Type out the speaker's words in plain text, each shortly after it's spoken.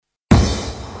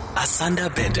Asanda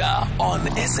Beda on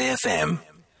SAFM.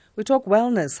 We talk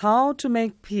wellness, how to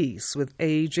make peace with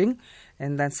aging,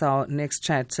 and that's our next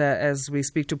chat as we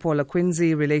speak to Paula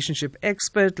Quinsee, relationship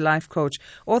expert, life coach,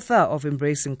 author of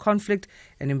Embracing Conflict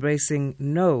and Embracing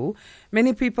No.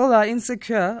 Many people are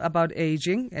insecure about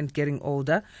aging and getting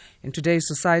older. In today's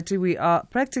society, we are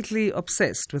practically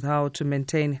obsessed with how to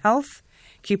maintain health,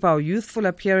 keep our youthful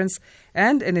appearance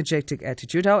and energetic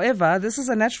attitude. However, this is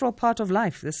a natural part of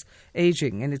life, this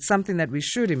aging, and it's something that we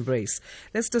should embrace.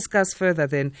 Let's discuss further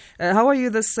then. How are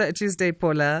you this Tuesday,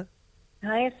 Paula?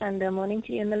 Hi, Asanda. Morning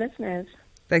to you and the listeners.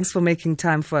 Thanks for making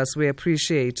time for us. We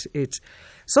appreciate it.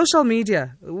 Social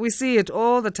media, we see it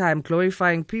all the time,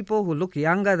 glorifying people who look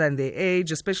younger than their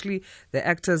age, especially the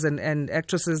actors and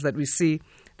actresses that we see,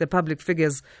 the public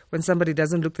figures. When somebody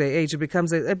doesn't look their age, it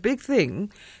becomes a big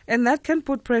thing, and that can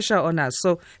put pressure on us.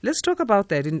 So let's talk about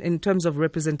that in terms of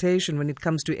representation when it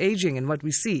comes to aging and what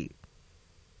we see.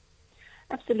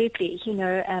 Absolutely.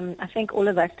 I think all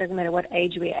of us, doesn't matter what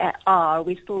age we are,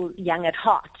 we're still young at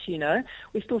heart, We're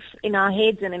still, in our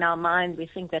heads and in our minds, we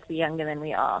think that we're younger than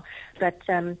we are. But,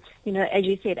 as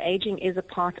you said, aging is a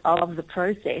part of the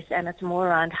process, and it's more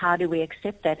around how do we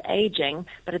accept that aging,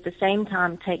 but at the same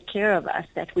time take care of us,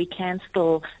 that we can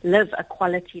still live a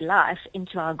quality life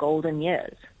into our golden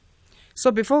years.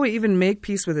 So before we even make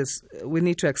peace with this, we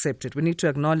need to accept it. We need to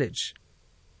acknowledge.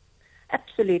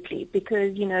 Absolutely,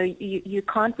 because, you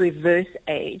can't reverse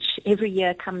age. Every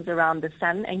year comes around the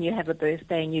sun and you have a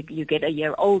birthday and you get a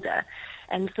year older.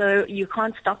 And so you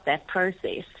can't stop that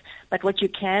process. But what you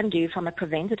can do from a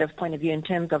preventative point of view in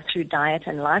terms of through diet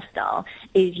and lifestyle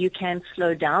is you can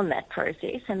slow down that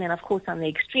process. And then, of course, on the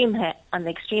extreme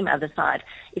other side,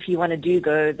 if you want to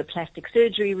go the plastic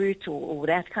surgery route or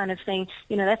that kind of thing,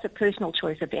 that's a personal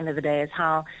choice at the end of the day, is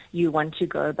how you want to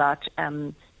go about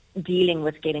dealing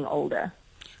with getting older.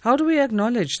 How do we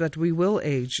acknowledge that we will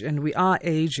age and we are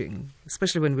aging,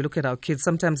 especially when we look at our kids?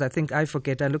 Sometimes I think I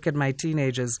forget. I look at my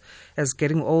teenagers as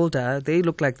getting older. They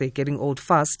look like they're getting old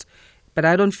fast, but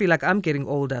I don't feel like I'm getting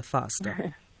older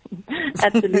faster.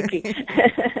 Absolutely.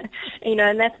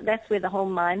 And that's where the whole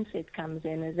mindset comes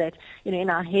in, is that, in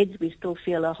our heads we still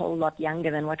feel a whole lot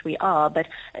younger than what we are, but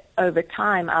over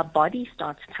time our body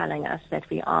starts telling us that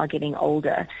we are getting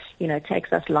older. It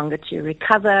takes us longer to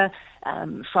recover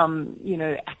from,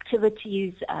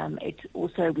 activities.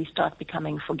 We start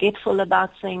becoming forgetful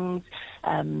about things.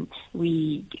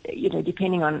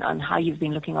 Depending on how you've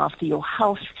been looking after your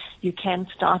health, you can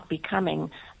start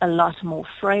becoming a lot more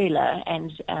frailer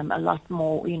and a lot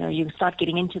more, you start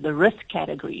getting into the risk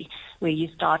category where you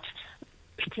start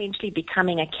potentially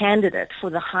becoming a candidate for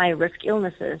the high-risk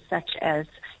illnesses such as,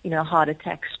 heart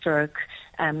attack, stroke,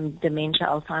 dementia,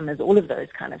 Alzheimer's, all of those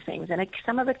kind of things. And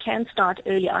some of it can start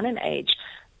early on in age,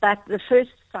 but the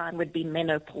first sign would be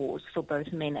menopause for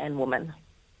both men and women.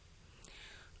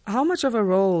 How much of a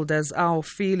role does our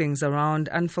feelings around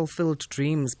unfulfilled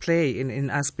dreams play in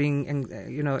us being,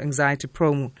 anxiety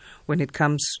prone when it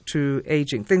comes to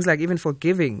aging? Things like even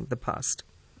forgiving the past.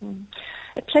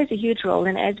 It plays a huge role,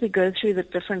 and as we go through the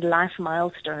different life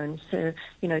milestones, so,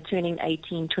 turning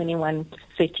 18, 21,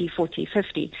 30, 40,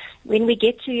 50, when we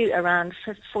get to around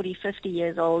 40, 50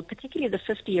 years old, particularly the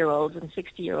 50-year-olds and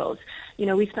 60-year-olds,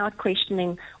 we start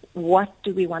questioning what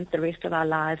do we want the rest of our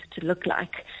lives to look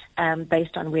like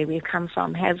based on where we've come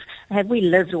from. Have we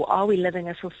lived, or are we living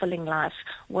a fulfilling life?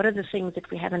 What are the things that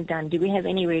we haven't done? Do we have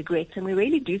any regrets? And we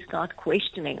really do start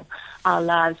questioning our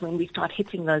lives when we start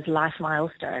hitting those life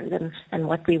milestones and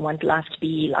what we want life to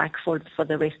be like for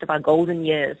the rest of our golden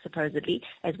years, supposedly,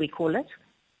 as we call it.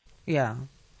 Yeah.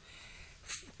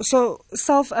 So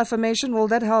self-affirmation, will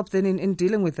that help then in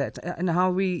dealing with that? And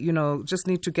how we, just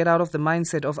need to get out of the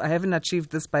mindset of I haven't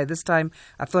achieved this by this time,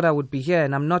 I thought I would be here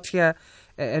and I'm not here,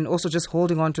 and also just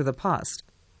holding on to the past?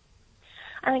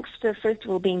 I think, so first of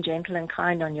all, being gentle and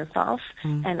kind on yourself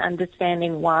and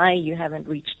understanding why you haven't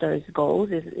reached those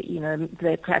goals is,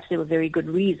 perhaps there were very good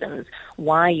reasons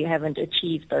why you haven't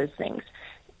achieved those things.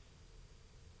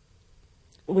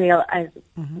 While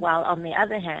on the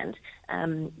other hand,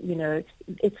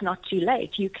 it's not too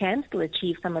late. You can still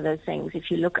achieve some of those things.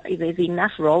 If you look, there's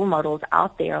enough role models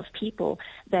out there of people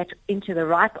that into the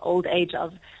ripe old age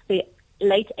of the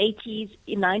late 80s,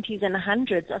 90s, and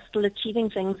 100s are still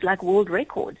achieving things like world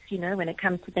records, when it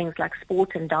comes to things like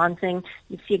sport and dancing.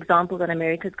 You see examples on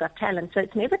America's Got Talent. So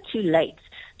it's never too late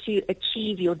to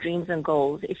achieve your dreams and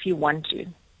goals if you want to.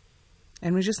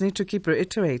 And we just need to keep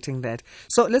reiterating that.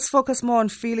 So let's focus more on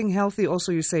feeling healthy.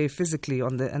 Also, you say physically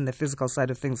on the physical side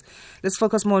of things. Let's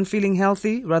focus more on feeling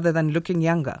healthy rather than looking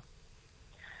younger.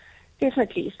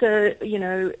 Definitely.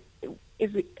 So,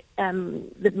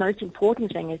 the most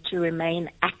important thing is to remain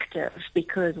active,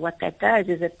 because what that does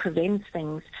is it prevents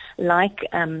things like,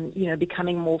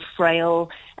 becoming more frail,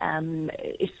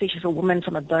 especially for women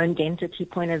from a bone density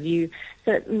point of view.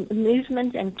 So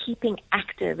movement and keeping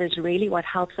active is really what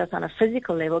helps us on a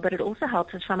physical level, but it also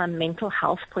helps us from a mental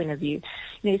health point of view.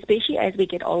 Especially as we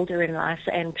get older in life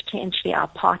and potentially our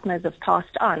partners have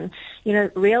passed on,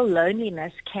 real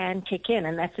loneliness can kick in,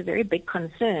 and that's a very big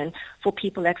concern for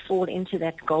people that fall into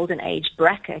that golden age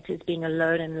bracket as being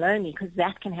alone and lonely, because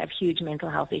that can have huge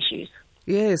mental health issues.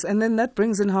 Yes, and then that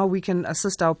brings in how we can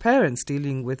assist our parents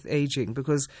dealing with aging,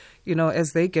 because,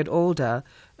 as they get older,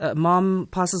 mom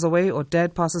passes away or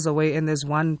dad passes away and there's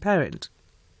one parent.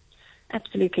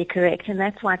 Absolutely correct, and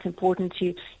that's why it's important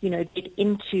to, get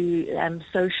into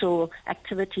social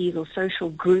activities or social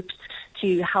groups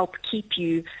to help keep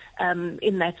you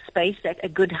in that space, that a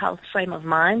good health frame of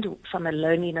mind from a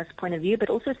loneliness point of view, but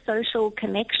also social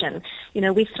connection.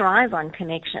 We thrive on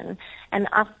connection, and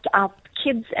our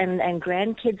kids and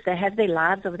grandkids, they have their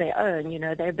lives of their own.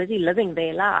 They're busy living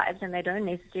their lives, and they don't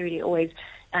necessarily always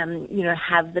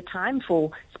have the time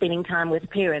for spending time with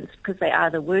parents, because they're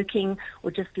either working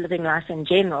or just living life in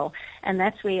general. And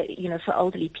that's where, for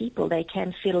elderly people, they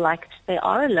can feel like they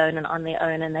are alone and on their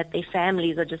own, and that their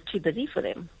families are just too busy for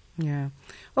them. Yeah.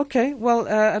 Okay. Well,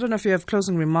 I don't know if you have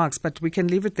closing remarks, but we can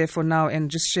leave it there for now and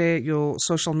just share your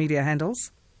social media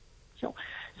handles. Sure.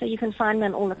 So you can find me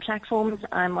on all the platforms.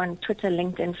 I'm on Twitter,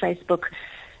 LinkedIn, Facebook,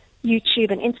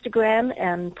 YouTube, and Instagram,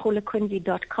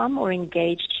 paulaquinsee.com or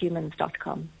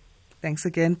engagedhumans.com. Thanks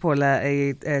again, Paula.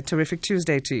 A terrific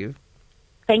Tuesday to you.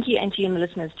 Thank you, and to you and the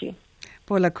listeners too.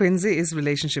 Paula Quinsee is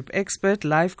relationship expert,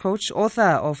 life coach, author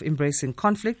of Embracing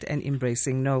Conflict and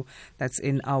Embracing No. That's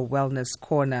in our Wellness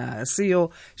Corner. See your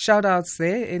shout-outs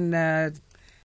there in